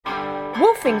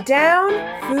Wolfing Down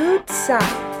Food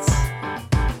Science.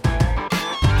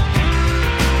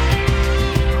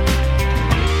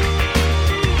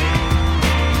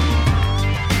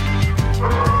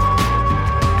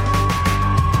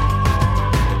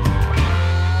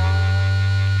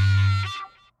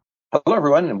 Hello,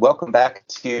 everyone, and welcome back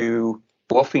to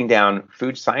Wolfing Down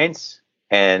Food Science,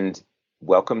 and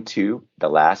welcome to the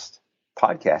last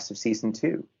podcast of season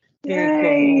 2.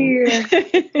 Yay!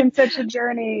 It's been such a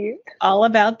journey. All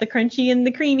about the crunchy and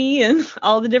the creamy and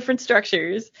all the different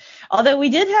structures. Although we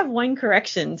did have one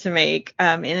correction to make.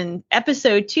 In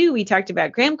episode 2, we talked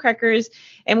about graham crackers,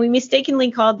 and we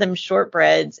mistakenly called them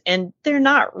shortbreads, and they're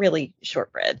not really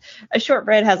shortbread. A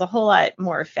shortbread has a whole lot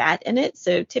more fat in it,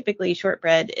 so typically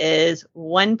shortbread is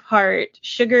 1 part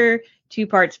sugar, 2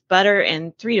 parts butter,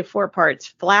 and 3 to 4 parts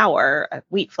flour,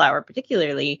 wheat flour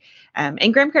particularly.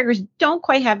 And graham crackers don't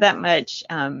quite have that much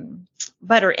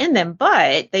butter in them,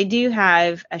 but they do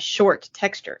have a short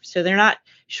texture. So they're not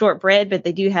shortbread, but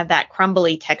they do have that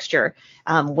crumbly texture,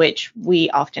 which we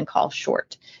often call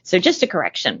short. So just a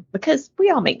correction, because we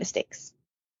all make mistakes.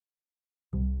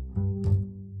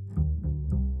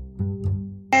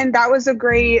 And that was a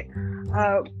great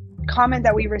comment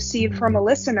that we received from a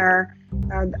listener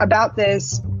about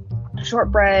this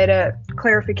shortbread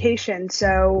clarification.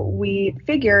 So we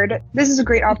figured this is a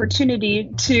great opportunity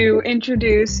to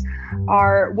introduce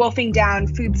our Wolfing Down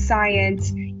Food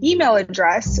Science email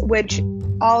address, which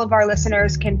all of our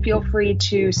listeners can feel free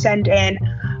to send in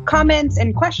comments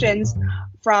and questions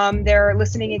from their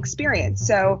listening experience.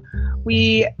 So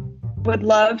we would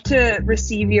love to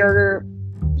receive your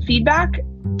feedback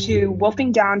to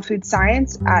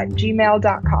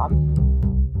wolfingdownfoodscience@gmail.com.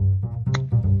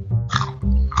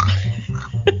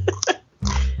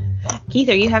 Keith,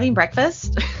 are you having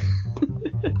breakfast?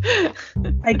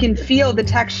 I can feel the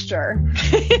texture.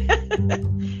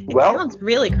 Well, It sounds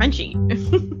really crunchy.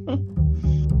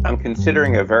 I'm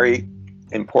considering a very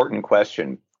important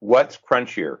question. What's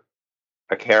crunchier,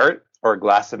 a carrot or a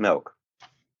glass of milk?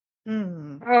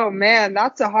 Oh man,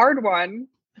 that's a hard one.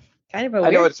 Kind of a I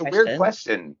weird know it's question. a weird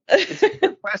question. It's a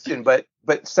weird question, but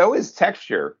so is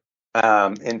texture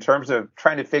in terms of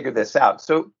trying to figure this out.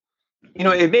 So,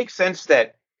 it makes sense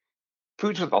that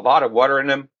foods with a lot of water in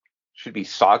them should be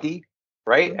soggy,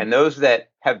 right? And those that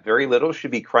have very little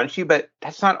should be crunchy, but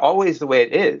that's not always the way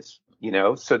it is,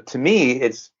 So to me,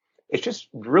 it's just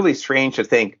really strange to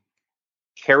think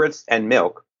carrots and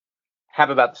milk have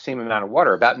about the same amount of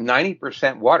water, about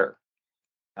 90% water.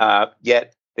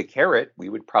 Yet the carrot we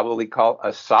would probably call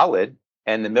a solid,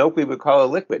 and the milk we would call a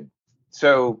liquid.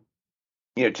 So,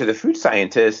 to the food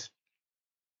scientists,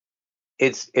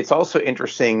 it's also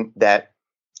interesting that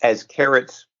as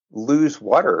carrots lose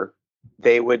water,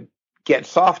 they would get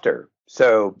softer.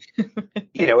 So,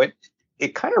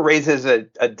 it kind of raises a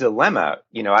dilemma.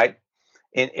 In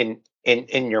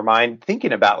your mind,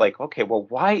 thinking about like, okay, well,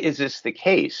 why is this the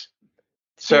case?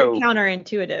 So Very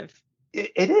counterintuitive.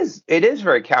 It is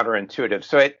very counterintuitive.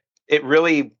 So it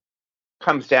really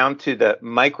comes down to the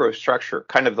microstructure,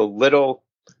 kind of the little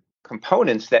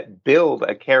components that build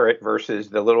a carrot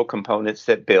versus the little components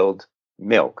that build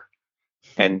milk.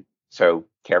 And so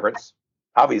carrots,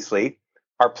 obviously,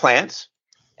 are plants,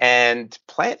 and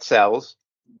plant cells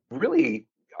really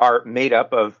are made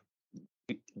up of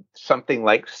something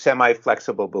like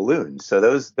semi-flexible balloons. So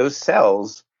those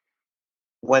cells,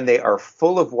 when they are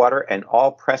full of water and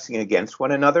all pressing against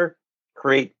one another,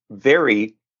 create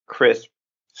very crisp,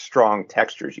 strong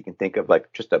textures. You can think of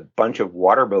like just a bunch of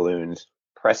water balloons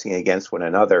pressing against one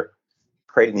another,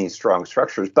 creating these strong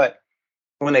structures. But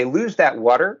when they lose that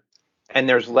water and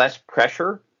there's less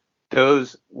pressure,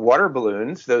 those water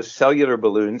balloons, those cellular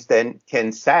balloons, then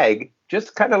can sag,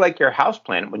 just kind of like your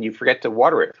houseplant when you forget to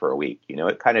water it for a week.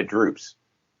 It kind of droops.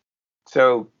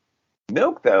 So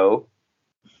milk, though,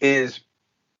 is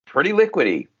pretty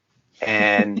liquidy.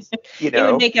 And, It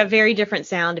would make a very different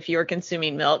sound if you were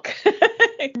consuming milk.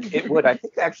 It would. I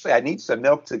think actually I need some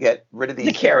milk to get rid of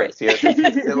these carrots here.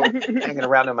 They're still hanging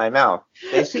around in my mouth.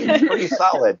 They seem pretty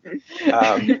solid.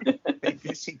 They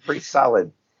do seem pretty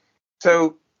solid.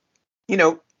 So,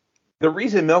 the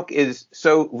reason milk is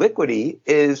so liquidy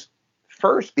is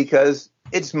first because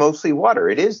it's mostly water.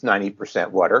 It is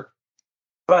 90% water.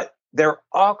 But there are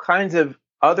all kinds of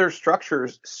other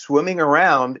structures swimming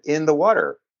around in the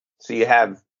water. So you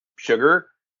have sugar,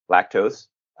 lactose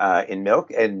in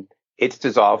milk, and it's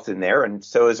dissolved in there. And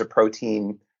so is a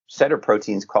set of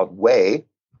proteins called whey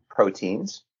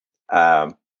proteins.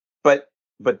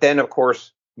 But then, of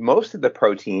course, most of the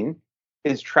protein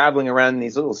is traveling around in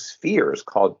these little spheres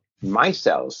called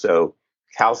micelles. So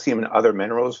calcium and other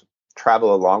minerals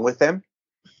travel along with them.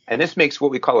 And this makes what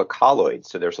we call a colloid.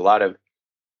 So there's a lot of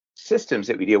systems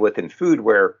that we deal with in food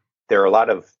where there are a lot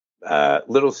of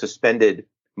little suspended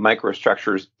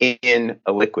microstructures in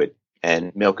a liquid,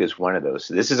 and milk is one of those.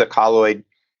 So this is a colloid.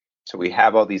 So we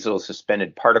have all these little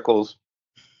suspended particles.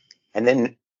 And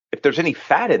then if there's any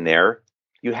fat in there,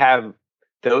 you have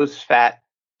those fat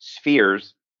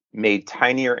spheres made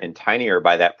tinier and tinier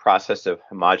by that process of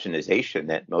homogenization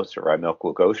that most of our milk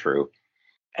will go through.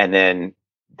 And then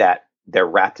that they're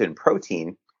wrapped in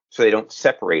protein so they don't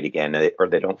separate again, or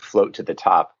they don't float to the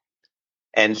top.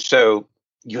 And so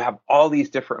you have all these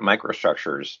different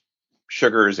microstructures,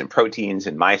 sugars and proteins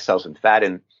and micelles and fat,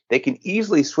 and they can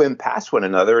easily swim past one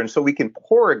another. And so we can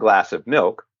pour a glass of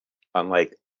milk,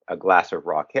 unlike a glass of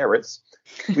raw carrots.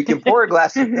 We can pour a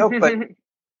glass of milk, but,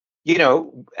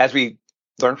 as we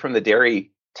learned from the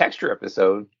dairy texture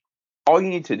episode, all you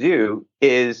need to do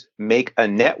is make a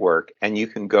network, and you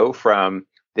can go from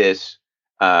this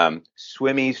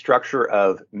swimmy structure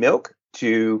of milk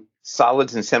to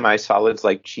solids and semi-solids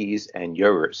like cheese and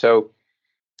yogurt. So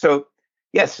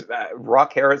yes, raw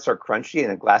carrots are crunchy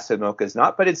and a glass of milk is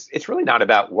not, but it's really not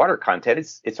about water content.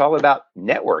 It's all about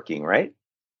networking, right?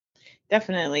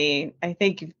 Definitely. I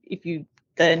think the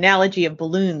analogy of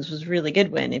balloons was a really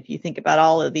good one. If you think about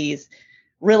all of these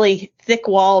really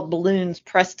thick-walled balloons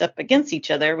pressed up against each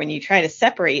other, when you try to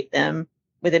separate them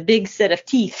with a big set of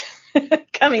teeth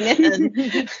coming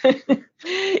in,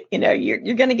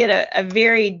 you're going to get a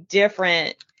very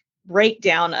different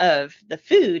breakdown of the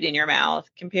food in your mouth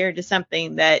compared to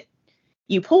something that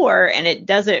you pour and it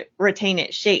doesn't retain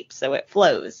its shape, so it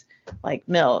flows like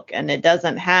milk, and it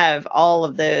doesn't have all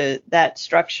of that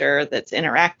structure that's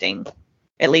interacting.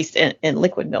 At least in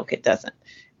liquid milk, it doesn't.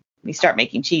 We start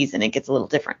making cheese and it gets a little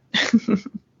different.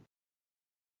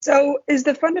 So is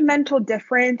the fundamental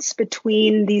difference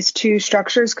between these two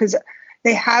structures, because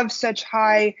they have such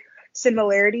high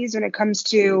similarities when it comes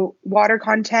to water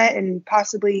content and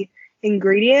possibly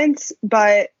ingredients,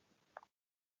 but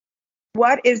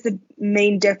what is the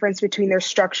main difference between their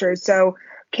structures? So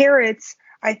carrots,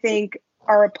 I think,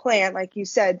 are a plant, like you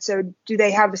said. So do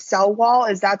they have a cell wall?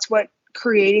 Is that's what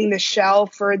creating the shell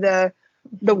for the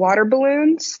water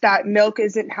balloons that milk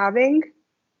isn't having?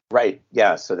 Right.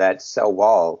 Yeah. So that cell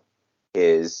wall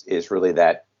is really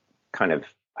that kind of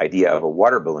idea of a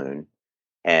water balloon,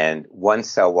 and one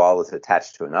cell wall is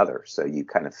attached to another. So you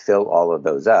kind of fill all of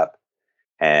those up,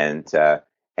 and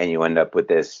you end up with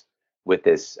this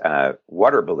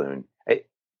water balloon.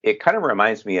 It kind of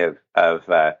reminds me of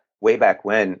way back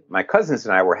when my cousins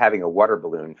and I were having a water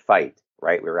balloon fight.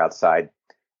 Right. We were outside,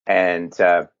 and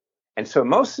so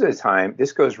most of the time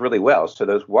this goes really well. So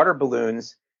those water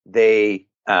balloons, they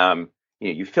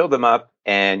you fill them up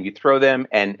and you throw them,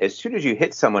 and as soon as you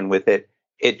hit someone with it,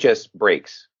 it just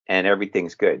breaks and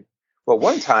everything's good. Well,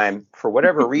 one time, for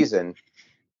whatever reason,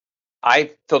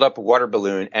 I filled up a water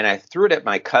balloon and I threw it at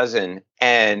my cousin,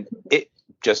 and it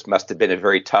just must have been a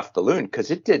very tough balloon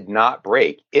because it did not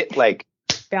break. It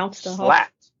bounced off.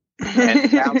 Slapped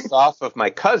and bounced off of my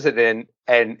cousin,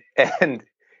 and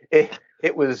it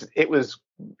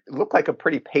looked like a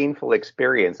pretty painful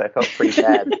experience. I felt pretty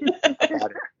bad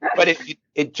about it. But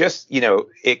it just,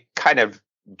 it kind of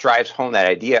drives home that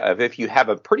idea of, if you have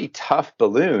a pretty tough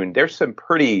balloon, there's a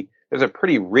pretty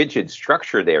rigid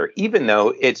structure there, even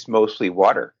though it's mostly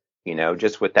water,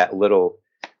 just with that little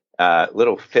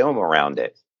film around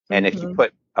it. And if you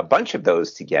put a bunch of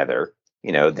those together,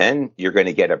 then you're going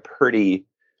to get a pretty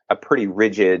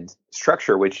rigid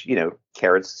structure, which,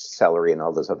 carrots, celery, and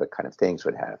all those other kind of things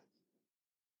would have.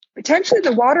 Potentially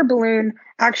the water balloon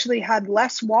actually had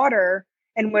less water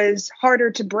and was harder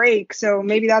to break. So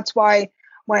maybe that's why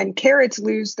when carrots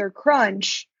lose their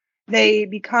crunch, they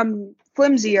become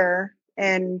flimsier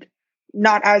and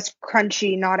not as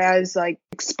crunchy, not as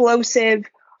explosive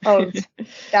of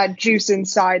that juice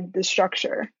inside the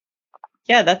structure.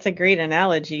 Yeah, that's a great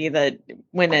analogy, that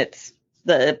when it's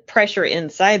the pressure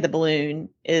inside the balloon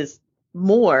is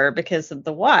more because of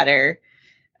the water,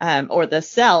 or the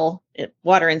cell,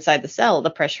 water inside the cell,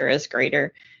 the pressure is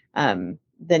greater,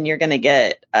 then you're going to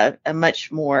get a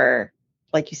much more,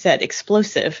 like you said,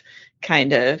 explosive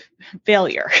kind of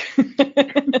failure.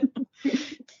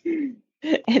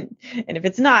 And if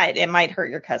it's not, it might hurt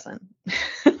your cousin.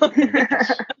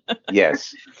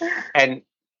 Yes. And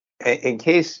in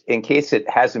case it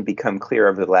hasn't become clear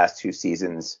over the last 2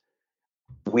 seasons,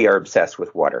 we are obsessed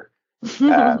with water.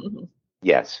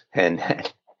 Yes. And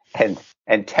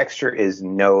texture is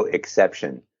no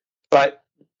exception. But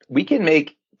we can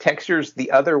make textures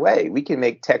the other way. We can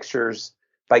make textures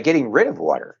by getting rid of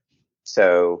water.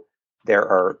 So there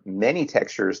are many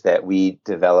textures that we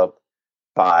develop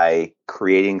by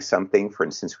creating something. For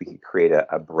instance, we could create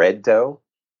a bread dough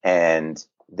and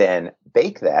then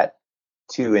bake that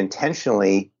to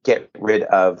intentionally get rid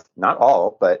of not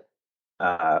all, but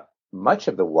much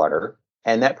of the water.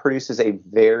 And that produces a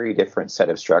very different set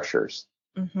of structures.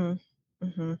 Mm-hmm.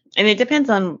 Mm-hmm. And it depends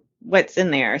on what's in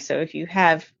there. So if you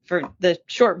have, for the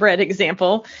shortbread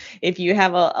example, if you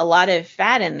have a lot of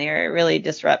fat in there, it really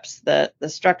disrupts the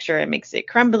structure. It makes it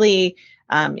crumbly.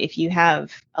 If you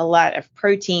have a lot of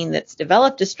protein that's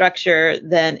developed a structure,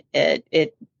 then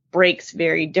it breaks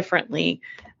very differently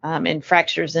and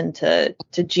fractures into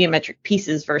geometric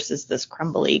pieces versus this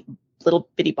crumbly little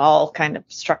bitty ball kind of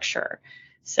structure.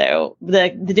 So the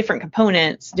different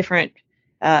components, different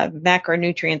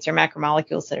macronutrients or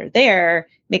macromolecules that are there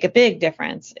make a big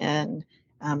difference in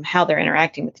how they're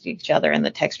interacting with each other and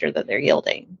the texture that they're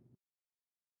yielding.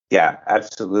 Yeah,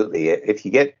 absolutely. If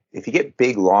you get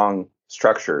big, long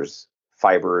structures,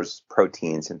 fibers,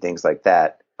 proteins, and things like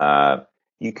that,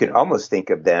 you can almost think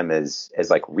of them as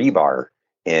like rebar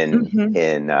in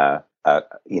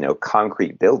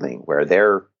concrete building, where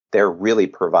they're really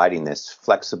providing this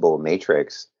flexible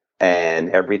matrix, and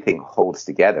everything holds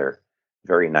together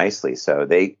very nicely. So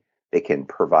they can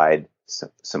provide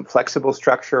some flexible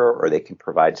structure, or they can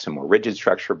provide some more rigid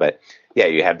structure. But yeah,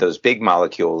 you have those big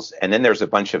molecules, and then there's a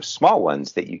bunch of small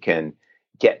ones that you can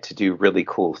get to do really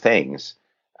cool things.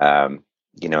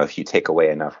 If you take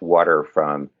away enough water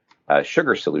from a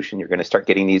sugar solution, you're going to start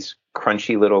getting these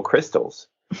crunchy little crystals.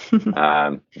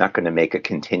 Not going to make a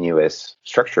continuous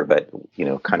structure, but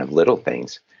kind of little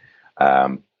things.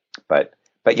 But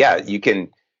yeah, you can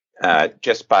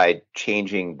just by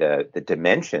changing the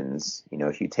dimensions.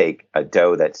 If you take a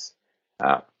dough that's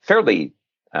fairly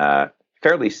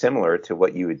similar to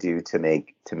what you would do to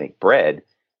make bread,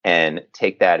 and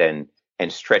take that and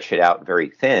stretch it out very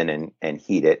thin and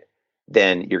heat it,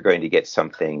 then you're going to get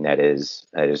something that is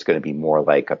going to be more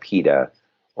like a pita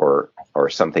or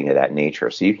something of that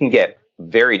nature. So you can get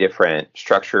very different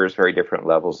structures, very different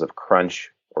levels of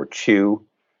crunch or chew,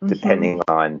 depending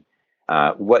on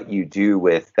what you do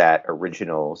with that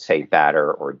original, say,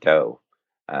 batter or dough.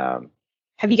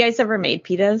 Have you guys ever made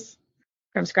pitas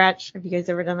from scratch? Have you guys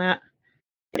ever done that?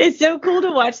 It's so cool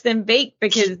to watch them bake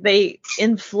because they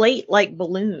inflate like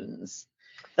balloons.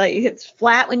 Like, it's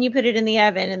flat when you put it in the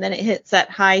oven, and then it hits that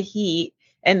high heat,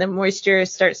 and the moisture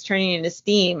starts turning into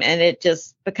steam, and it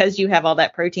just, because you have all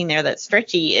that protein there that's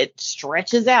stretchy, it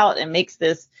stretches out and makes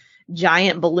this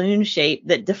giant balloon shape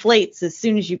that deflates as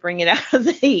soon as you bring it out of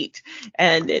the heat,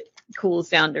 and it cools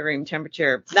down to room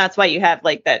temperature. That's why you have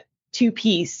like that two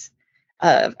pieces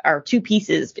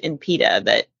in pita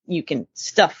that you can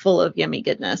stuff full of yummy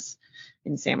goodness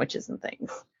in sandwiches and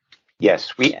things.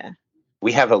 Yes,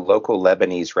 we have a local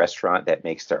Lebanese restaurant that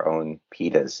makes their own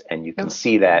pitas, and you can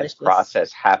see that delicious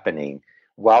process happening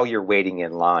while you're waiting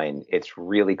in line. It's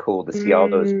really cool to see all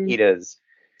those pitas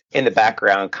in the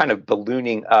background kind of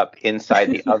ballooning up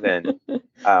inside the oven.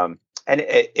 And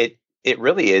it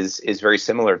really is very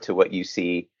similar to what you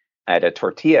see at a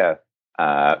tortilla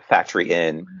factory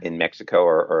in Mexico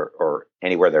or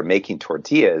anywhere they're making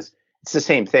tortillas. It's the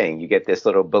same thing. You get this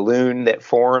little balloon that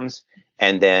forms,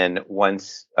 and then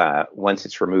once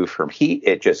it's removed from heat,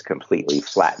 it just completely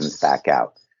flattens back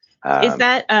out. Is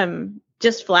that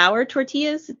just flour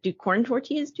tortillas? Do corn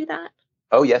tortillas do that?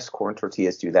 Oh, yes, corn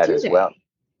tortillas do that as well.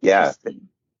 Yeah,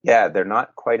 they're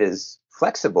not quite as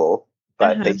flexible,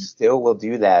 but they still will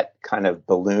do that kind of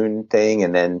balloon thing,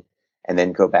 and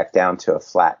then go back down to a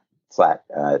flat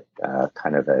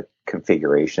kind of a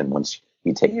configuration once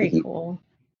you take the heat. Very cool.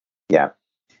 Yeah.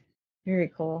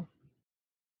 Very cool.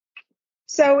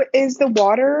 So is the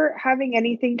water having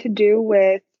anything to do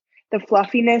with the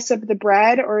fluffiness of the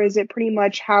bread, or is it pretty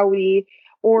much how we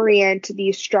orient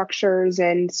these structures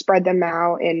and spread them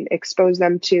out and expose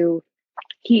them to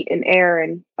heat and air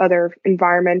and other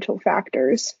environmental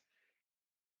factors?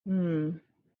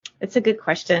 It's a good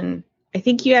question. I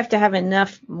think you have to have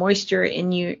enough moisture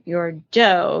in your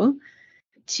dough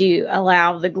to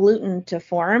allow the gluten to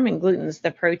form, and gluten's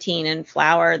the protein in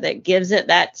flour that gives it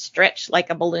that stretch like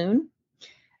a balloon.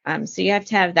 So you have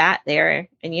to have that there,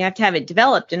 and you have to have it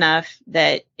developed enough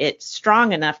that it's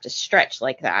strong enough to stretch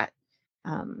like that.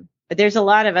 But there's a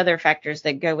lot of other factors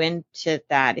that go into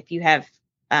that. If you have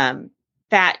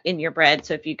fat in your bread,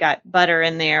 so if you've got butter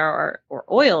in there or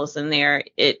oils in there,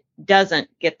 it doesn't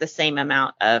get the same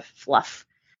amount of fluff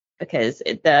because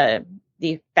the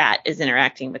fat is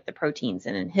interacting with the proteins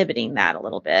and inhibiting that a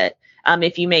little bit.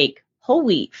 If you make whole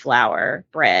wheat flour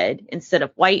bread instead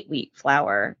of white wheat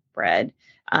flour bread,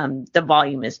 the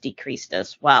volume is decreased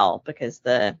as well because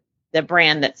the the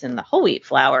bran that's in the whole wheat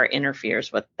flour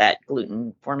interferes with that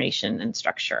gluten formation and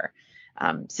structure.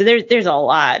 So there's a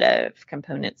lot of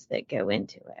components that go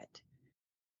into it,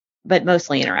 but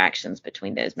mostly interactions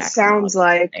between those macromolecules. Sounds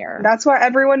like there. That's why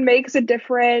everyone makes a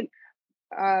different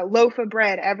loaf of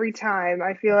bread every time.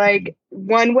 I feel like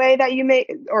one way that you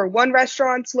make, or one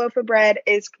restaurant's loaf of bread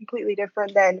is completely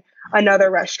different than another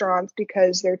restaurant's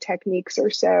because their techniques are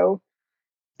so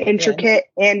intricate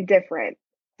and different.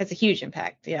 It's a huge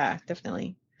impact. Yeah,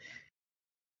 definitely.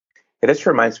 It just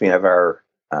reminds me of our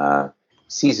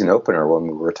season opener when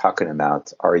we were talking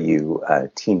about, are you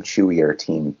team chewy or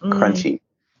team crunchy?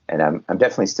 And I'm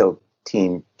definitely still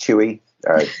team chewy.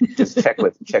 Just check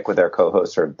with our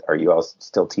co-hosts, or are you all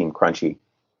still team crunchy?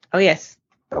 Oh, yes.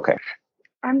 Okay.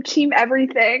 I'm team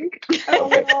everything.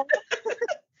 Okay.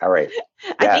 All right.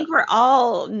 Yeah. I think we're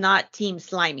all not team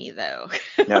slimy, though.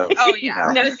 No. Oh,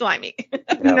 yeah. No slimy.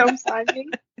 No slimy.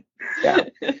 Yeah.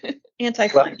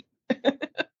 Anti-slimy.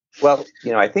 Well,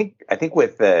 I think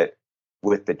with the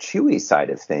chewy side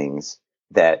of things,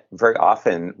 that very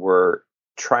often we're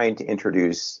trying to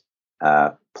introduce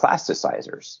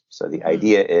plasticizers. So the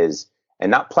idea is, and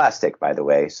not plastic, by the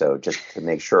way. So just to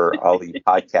make sure all the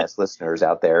podcast listeners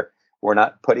out there, we're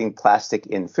not putting plastic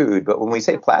in food. But when we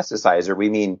say plasticizer, we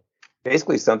mean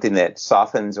basically something that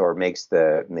softens or makes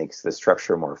the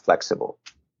structure more flexible.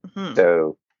 Mm-hmm.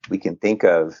 So we can think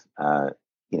of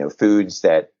foods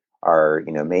that are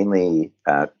mainly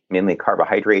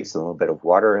carbohydrates, and a little bit of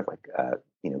water,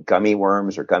 like gummy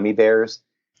worms or gummy bears.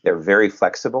 They're very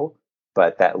flexible,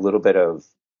 but that little bit of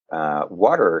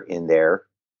water in there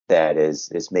that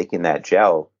is making that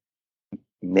gel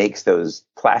makes those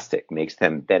plastic, makes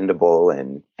them bendable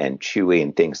and chewy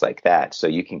and things like that. So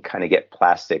you can kind of get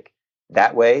plastic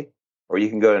that way, or you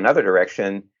can go another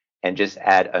direction and just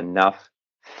add enough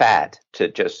fat to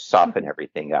just soften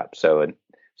everything up.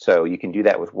 So you can do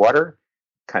that with water,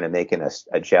 kind of making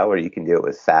a gel, or you can do it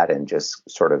with fat and just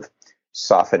sort of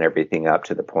soften everything up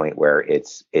to the point where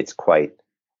it's quite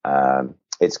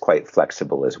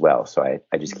flexible as well. So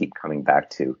I just keep coming back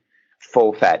to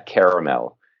full fat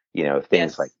caramel, things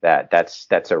yes. like that.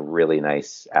 That's a really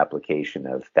nice application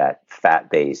of that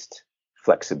fat-based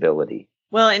flexibility.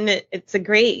 Well, and it's a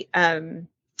great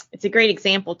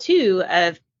example too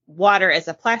of water as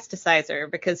a plasticizer,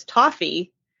 because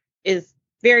toffee is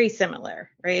very similar,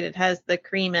 right? It has the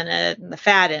cream in it and the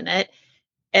fat in it.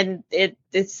 And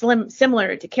it's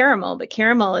similar to caramel, but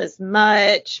caramel is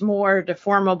much more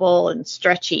deformable and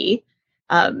stretchy.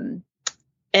 And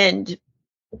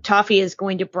toffee is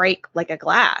going to break like a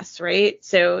glass, right?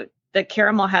 So the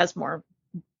caramel has more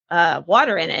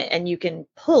water in it, and you can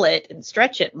pull it and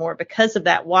stretch it more because of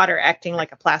that water acting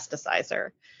like a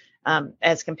plasticizer,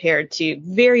 as compared to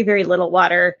very, very little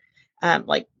water, I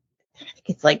think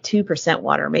it's like 2%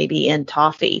 water maybe in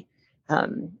toffee.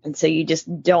 And so you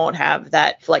just don't have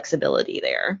that flexibility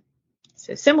there.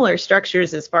 So similar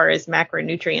structures as far as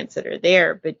macronutrients that are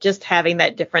there, but just having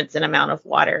that difference in amount of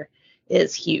water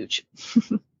is huge.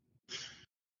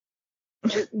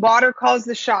 Water calls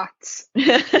the shots.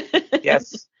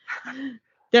 Yes.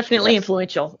 Definitely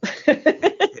influential.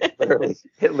 It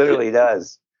literally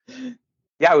does.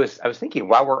 Yeah, I was thinking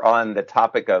while we're on the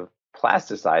topic of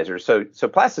plasticizers. So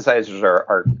plasticizers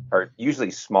are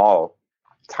usually small,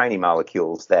 tiny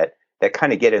molecules that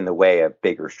kind of get in the way of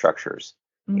bigger structures,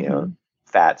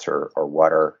 fats or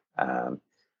water, or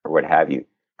what have you.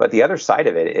 But the other side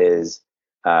of it is,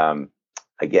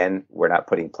 again, we're not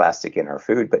putting plastic in our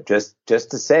food, but just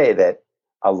to say that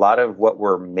a lot of what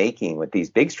we're making with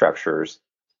these big structures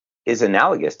is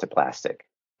analogous to plastic.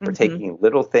 We're taking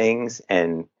little things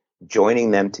and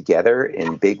joining them together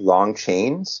in big, long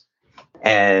chains,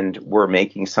 and we're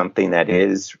making something that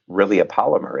is really a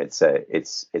polymer. It's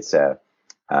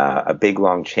a big,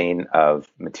 long chain of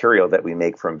material that we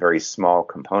make from very small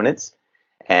components,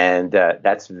 and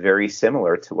that's very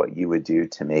similar to what you would do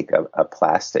to make a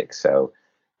plastic. So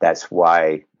that's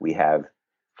why we have,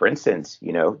 for instance,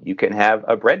 you can have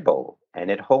a bread bowl and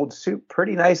it holds soup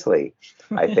pretty nicely,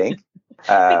 I think.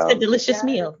 It's a delicious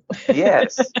meal.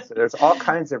 Yes. So there's all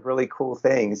kinds of really cool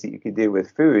things that you can do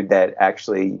with food that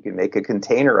actually you can make a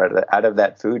container out of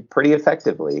that food pretty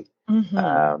effectively.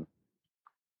 Mm-hmm.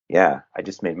 Yeah, I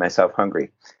just made myself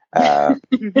hungry. I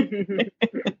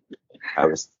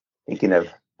was thinking of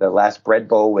the last bread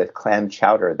bowl with clam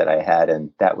chowder that I had,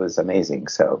 and that was amazing.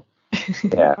 So,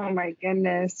 yeah. Oh my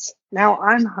goodness. Now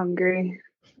I'm hungry.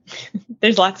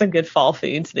 There's lots of good fall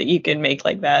foods that you can make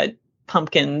like that.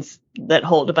 Pumpkins that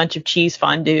hold a bunch of cheese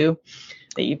fondue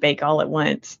that you bake all at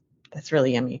once. That's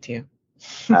really yummy too.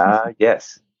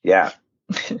 Yes. Yeah.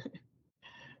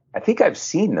 I think I've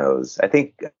seen those. I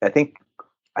think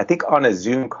on a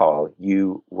Zoom call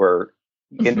you were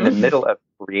in the middle of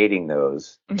creating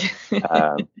those.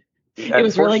 It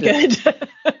was really good.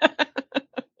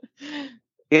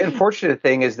 The unfortunate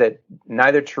thing is that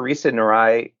neither Teresa nor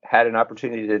I had an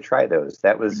opportunity to try those.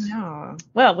 That was no.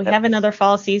 Well, we have another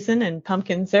fall season, and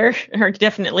pumpkins are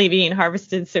definitely being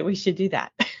harvested, so we should do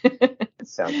that.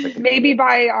 Sounds like maybe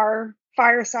by our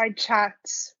fireside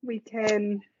chats we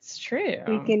can. It's true.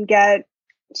 We can get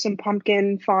some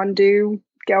pumpkin fondue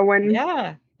going.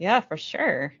 Yeah, for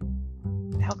sure.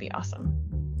 That would be awesome.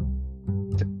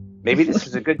 Maybe this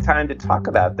is a good time to talk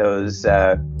about those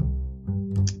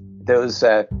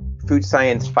food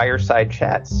science fireside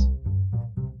chats.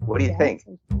 What do you think?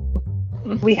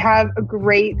 We have a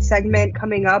great segment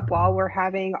coming up while we're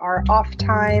having our off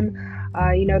time.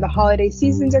 The holiday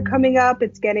seasons are coming up.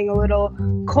 It's getting a little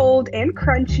cold and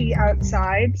crunchy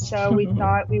outside. So we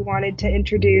thought we wanted to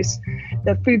introduce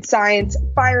the food science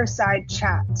fireside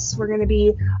chats. We're going to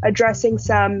be addressing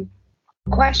some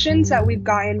questions that we've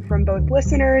gotten from both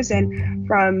listeners and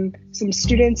from some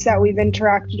students that we've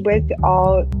interacted with,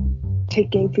 all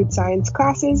taking food science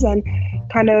classes, and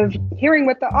kind of hearing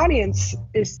what the audience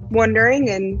is wondering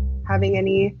and having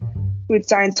any food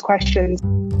science questions.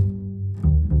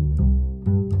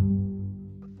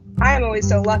 I am always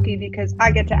so lucky because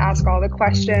I get to ask all the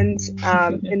questions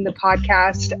in the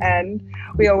podcast, and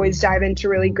we always dive into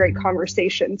really great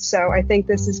conversations. So I think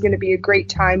this is going to be a great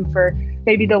time for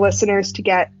maybe the listeners to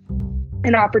get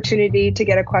an opportunity to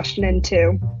get a question in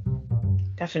too.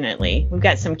 Definitely. We've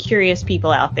got some curious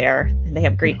people out there, and they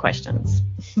have great questions.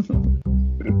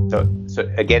 So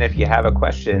again, if you have a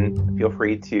question, feel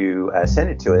free to send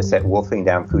it to us at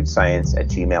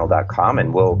wolfingdownscience@gmail.com,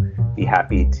 and we'll be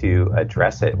happy to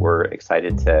address it. We're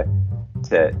excited to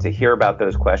hear about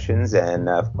those questions, and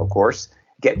of course,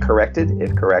 get corrected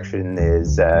if correction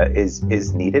is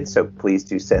needed. So please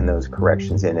do send those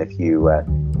corrections in if you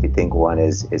think one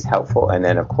is helpful, and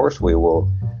then of course we'll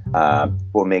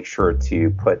make sure to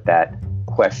put that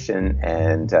question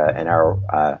and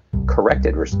our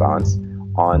corrected response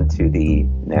onto the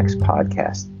next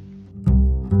podcast.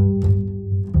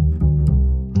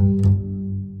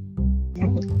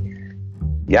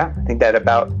 Yeah, I think that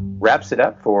about wraps it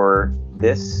up for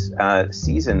this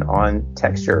season on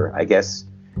texture. I guess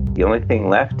the only thing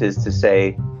left is to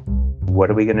say, what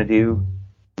are we going to do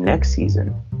next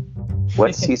season?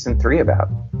 What's season 3 about?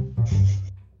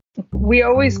 We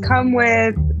always come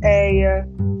with a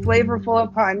flavor full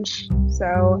of punch.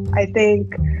 So I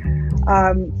think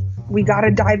we got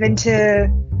to dive into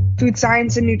food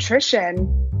science and nutrition.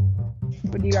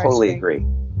 What do you guys think?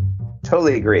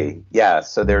 Totally agree. Yeah.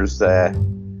 So there's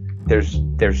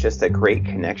just a great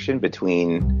connection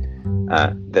between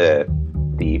the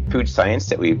food science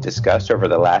that we've discussed over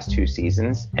the last 2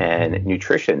 seasons and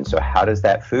nutrition. So how does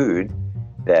that food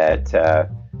that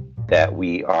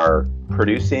we are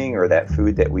producing, or that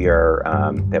food that we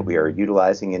are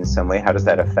utilizing in some way, how does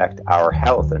that affect our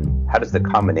health, and how does the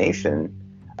combination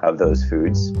of those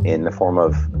foods in the form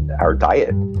of our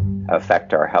diet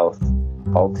affect our health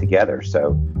altogether?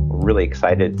 So we're really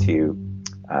excited to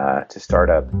start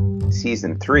up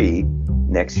season 3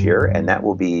 next year, and that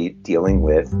will be dealing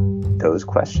with those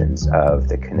questions of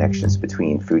the connections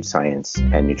between food science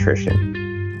and nutrition.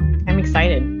 I'm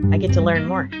excited. I get to learn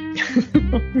more.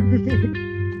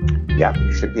 Yeah,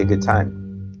 it should be a good time.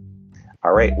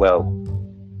 All right. Well,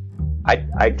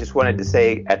 I just wanted to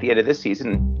say at the end of this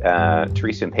season,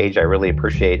 Teresa and Paige, I really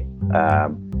appreciate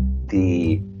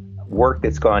the work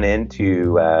that's gone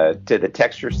into to the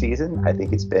texture season. I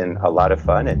think it's been a lot of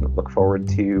fun, and look forward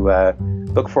to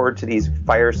these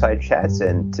fireside chats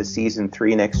and to season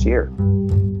 3 next year.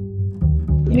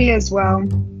 Me as well.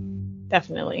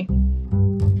 Definitely.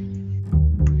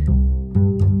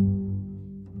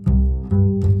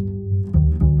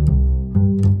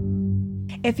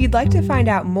 If you'd like to find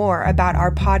out more about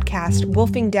our podcast,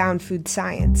 Wolfing Down Food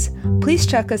Science, please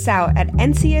check us out at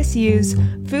NCSU's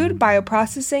Food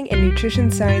Bioprocessing and Nutrition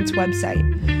Science website,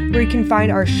 where you can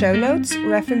find our show notes,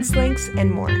 reference links, and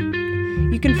more.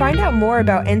 You can find out more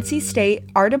about NC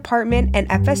State, our department, and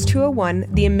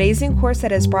FS201, the amazing course that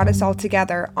has brought us all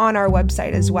together, on our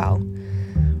website as well.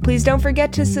 Please don't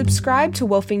forget to subscribe to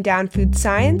Wolfing Down Food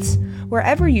Science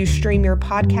wherever you stream your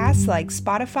podcasts, like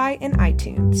Spotify and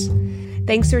iTunes.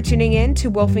 Thanks for tuning in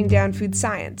to Wolfing Down Food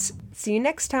Science. See you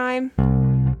next time.